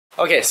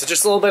Okay, so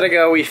just a little bit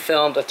ago we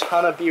filmed a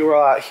ton of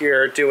B-roll out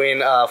here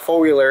doing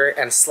four-wheeler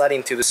and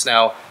sledding through the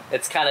snow.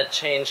 It's kind of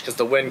changed because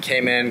the wind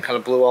came in, kind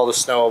of blew all the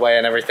snow away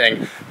and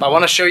everything. But I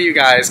want to show you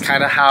guys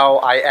kind of how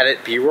I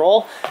edit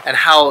B-roll and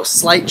how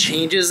slight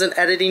changes in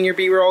editing your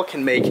B-roll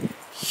can make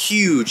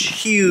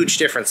huge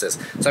differences.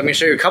 So I'm going to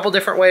show you a couple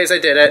different ways I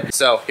did it.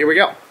 So here we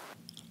go.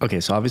 Okay,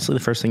 so obviously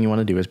the first thing you want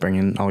to do is bring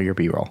in all your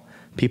B-roll.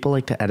 People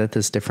like to edit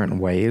this different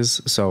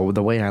ways, so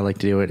the way I like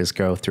to do it is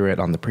go through it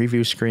on the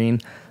preview screen,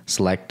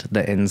 select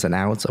the ins and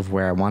outs of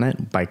where I want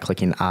it by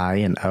clicking I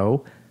and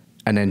O,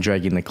 and then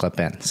dragging the clip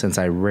in. Since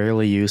I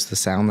rarely use the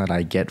sound that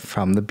I get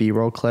from the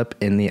B-roll clip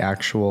in the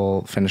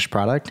actual finished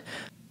product,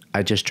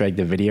 I just drag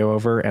the video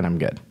over and I'm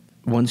good.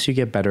 Once you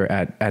get better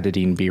at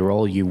editing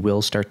B-roll, you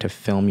will start to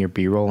film your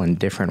B-roll in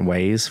different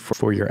ways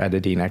for your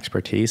editing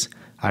expertise.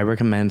 I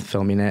recommend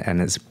filming it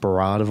in as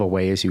broad of a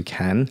way as you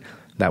can.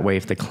 That way,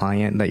 if the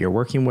client that you're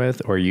working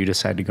with or you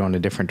decide to go in a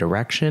different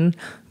direction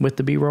with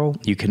the B-roll,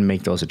 you can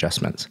make those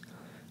adjustments.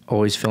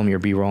 Always film your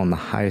B-roll in the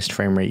highest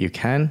frame rate you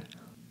can.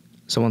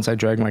 So once I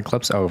drag my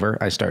clips over,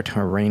 I start to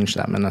arrange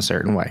them in a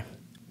certain way.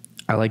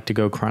 I like to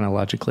go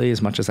chronologically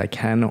as much as I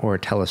can or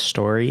tell a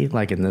story.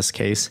 Like in this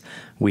case,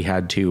 we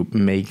had to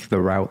make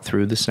the route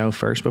through the snow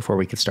first before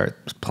we could start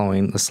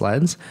pulling the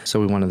sleds. So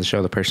we wanted to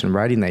show the person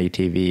riding the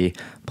ATV,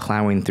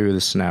 plowing through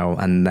the snow,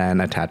 and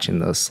then attaching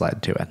the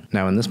sled to it.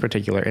 Now in this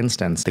particular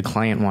instance, the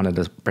client wanted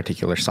a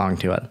particular song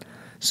to it.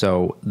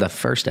 So the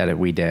first edit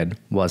we did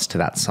was to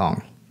that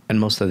song.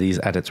 And most of these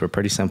edits were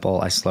pretty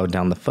simple. I slowed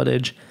down the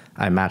footage.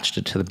 I matched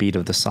it to the beat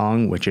of the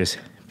song, which is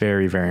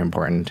very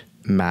important.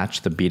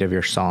 Match the beat of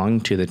your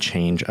song to the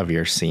change of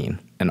your scene.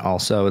 And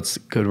also, it's a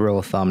good rule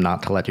of thumb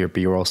not to let your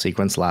B-roll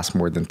sequence last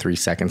more than 3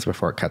 seconds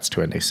before it cuts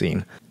to a new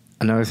scene.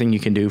 Another thing you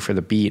can do for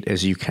the beat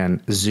is you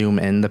can zoom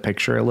in the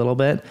picture a little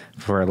bit.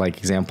 For like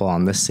example,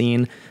 on this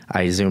scene,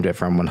 I zoomed it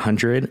from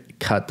 100,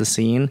 cut the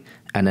scene,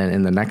 and then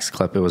in the next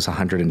clip it was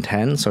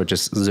 110, so it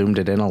just zoomed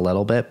it in a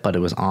little bit, but it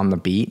was on the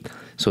beat.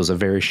 So it was a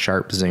very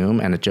sharp zoom,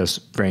 and it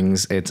just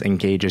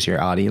engages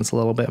your audience a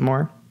little bit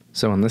more.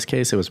 So in this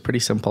case, it was pretty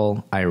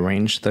simple. I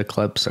arranged the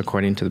clips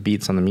according to the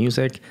beats on the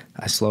music.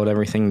 I slowed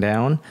everything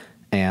down,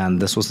 and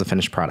this was the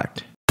finished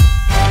product.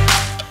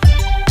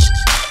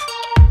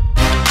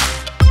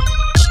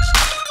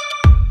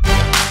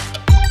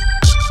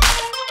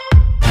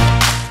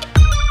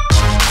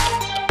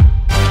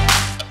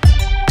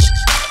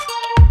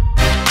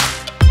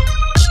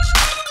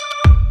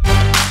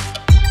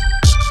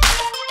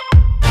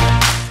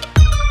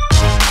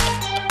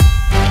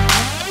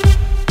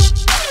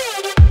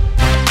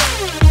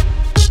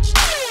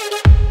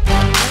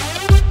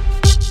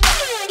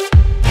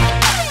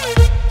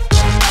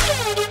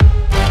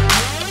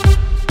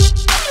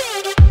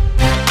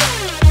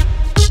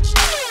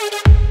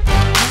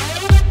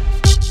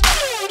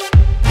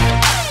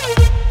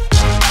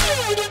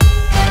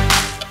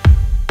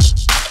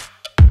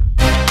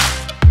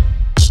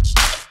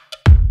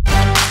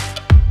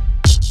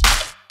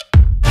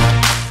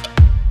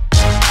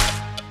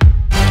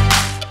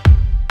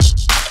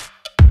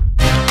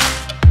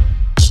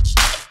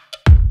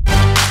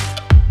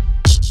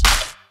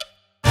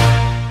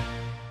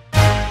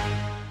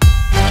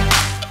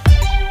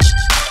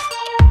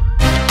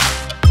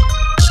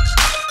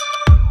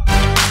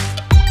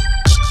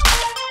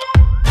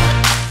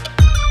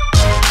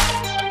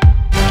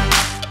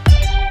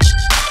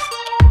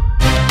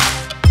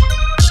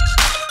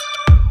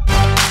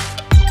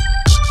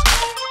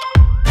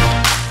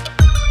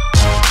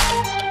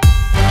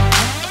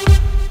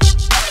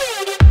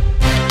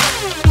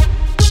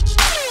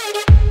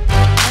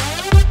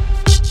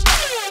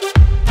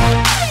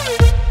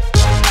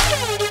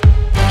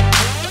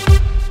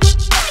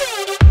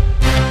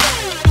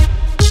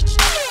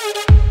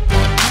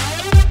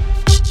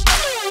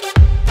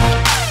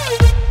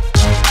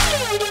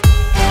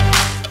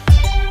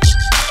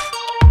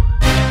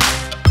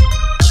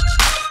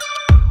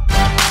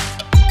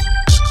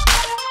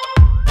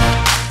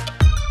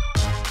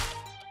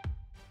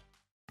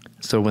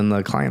 So when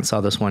the client saw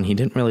this one, he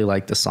didn't really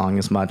like the song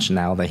as much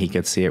now that he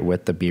could see it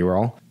with the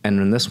B-roll. And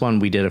in this one,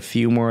 we did a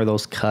few more of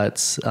those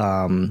cuts,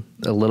 a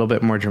little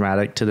bit more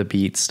dramatic to the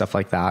beats, stuff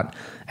like that.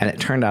 And it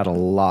turned out a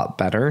lot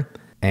better.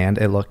 And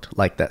it looked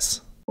like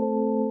this.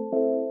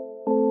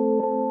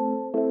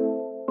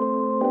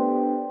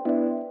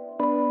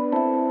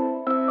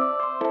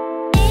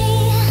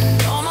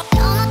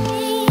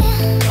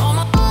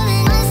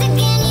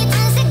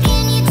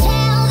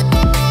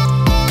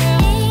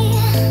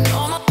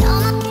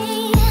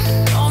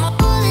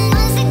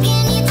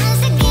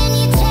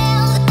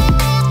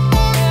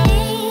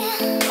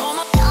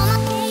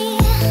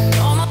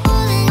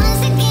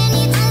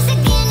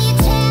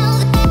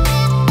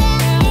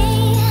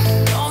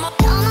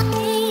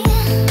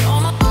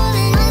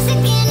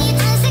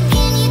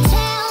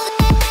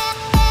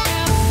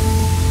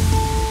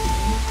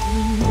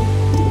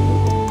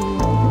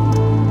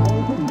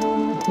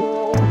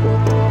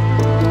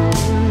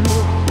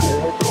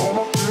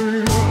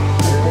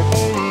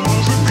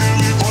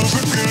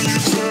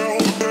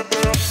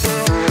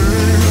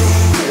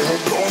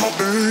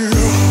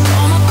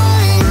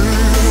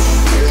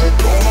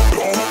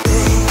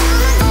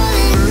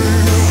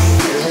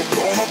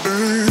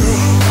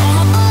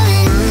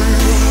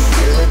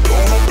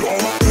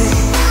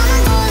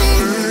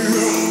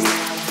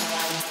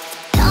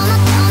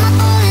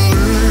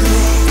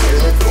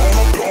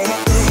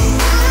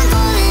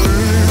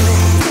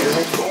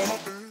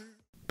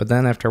 But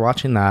then after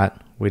watching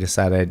that, we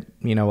decided,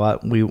 you know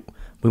what, we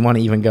want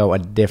to even go a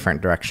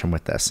different direction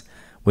with this.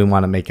 We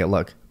want to make it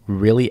look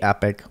really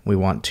epic. We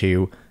want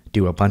to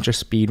do a bunch of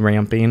speed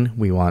ramping.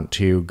 We want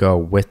to go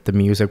with the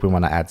music. We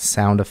want to add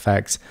sound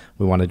effects.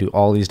 We want to do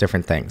all these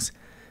different things.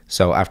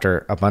 So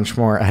after a bunch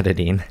more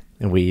editing,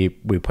 we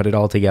put it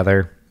all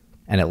together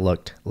and it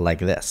looked like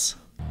this.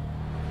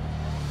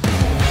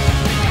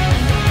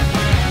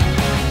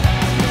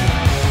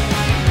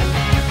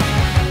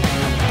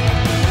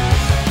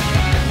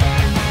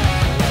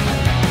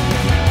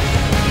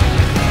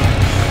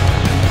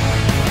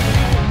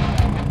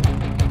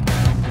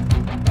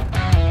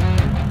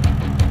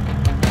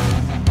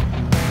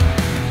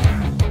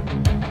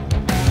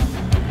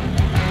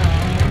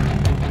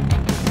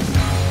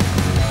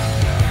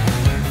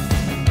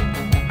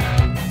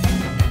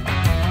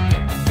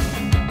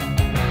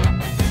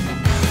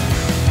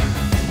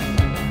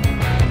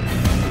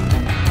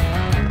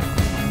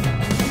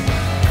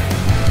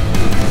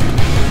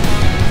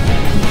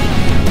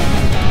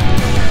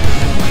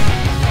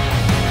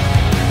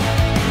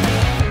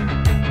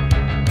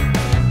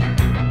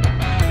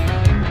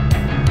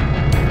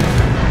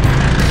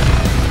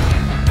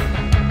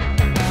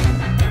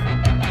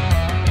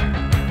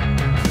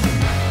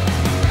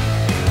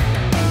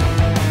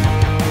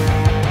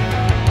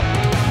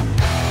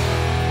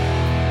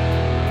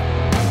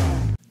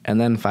 And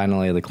then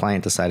finally, the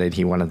client decided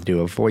he wanted to do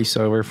a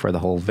voiceover for the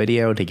whole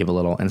video to give a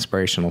little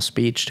inspirational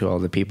speech to all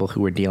the people who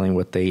were dealing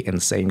with the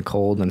insane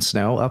cold and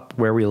snow up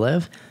where we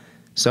live.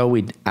 So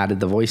we added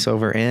the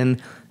voiceover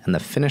in, and the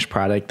finished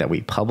product that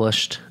we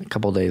published a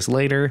couple days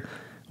later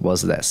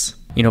was this.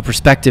 You know,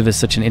 perspective is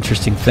such an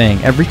interesting thing.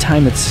 Every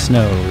time it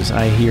snows,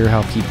 I hear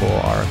how people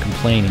are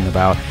complaining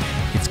about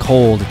it's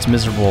cold, it's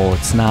miserable,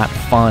 it's not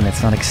fun,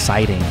 it's not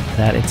exciting,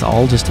 that it's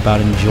all just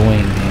about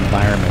enjoying the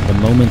environment, the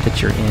moment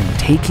that you're in,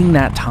 taking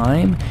that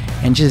time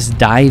and just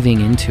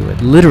diving into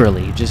it,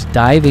 literally just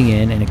diving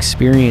in and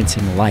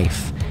experiencing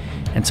life.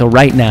 And so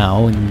right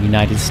now in the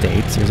United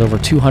States, there's over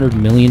 200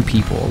 million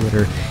people that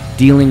are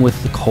dealing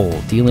with the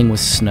cold, dealing with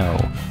snow,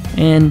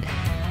 and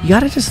you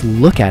got to just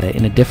look at it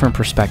in a different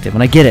perspective.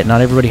 And I get it,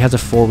 not everybody has a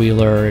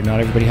four-wheeler, not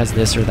everybody has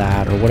this or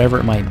that, or whatever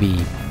it might be.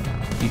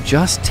 You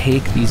just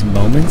take these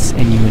moments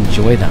and you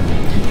enjoy them.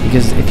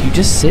 Because if you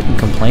just sit and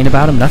complain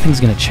about them, nothing's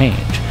going to change.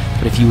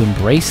 But if you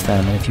embrace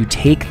them and if you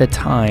take the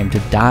time to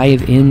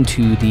dive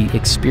into the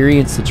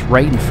experience that's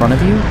right in front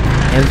of you,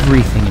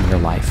 everything in your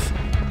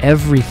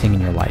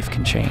life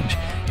can change.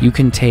 You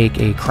can take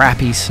a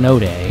crappy snow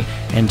day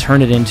and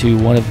turn it into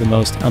one of the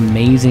most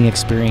amazing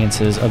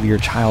experiences of your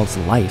child's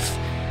life,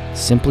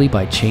 simply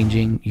by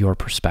changing your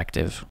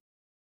perspective.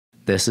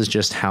 This is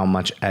just how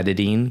much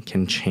editing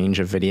can change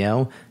a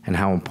video and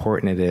how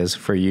important it is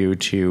for you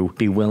to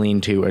be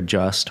willing to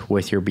adjust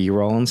with your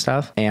B-roll and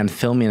stuff, and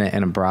filming it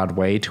in a broad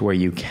way to where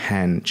you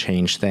can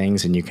change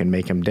things and you can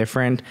make them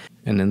different.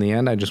 And in the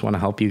end, I just want to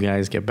help you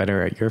guys get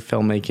better at your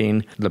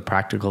filmmaking, the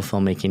practical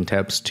filmmaking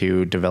tips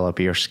to develop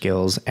your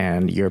skills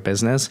and your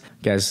business.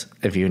 Guys,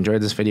 if you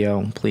enjoyed this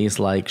video, please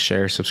like,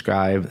 share,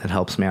 subscribe. It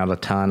helps me out a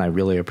ton. I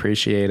really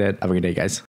appreciate it. Have a good day, guys.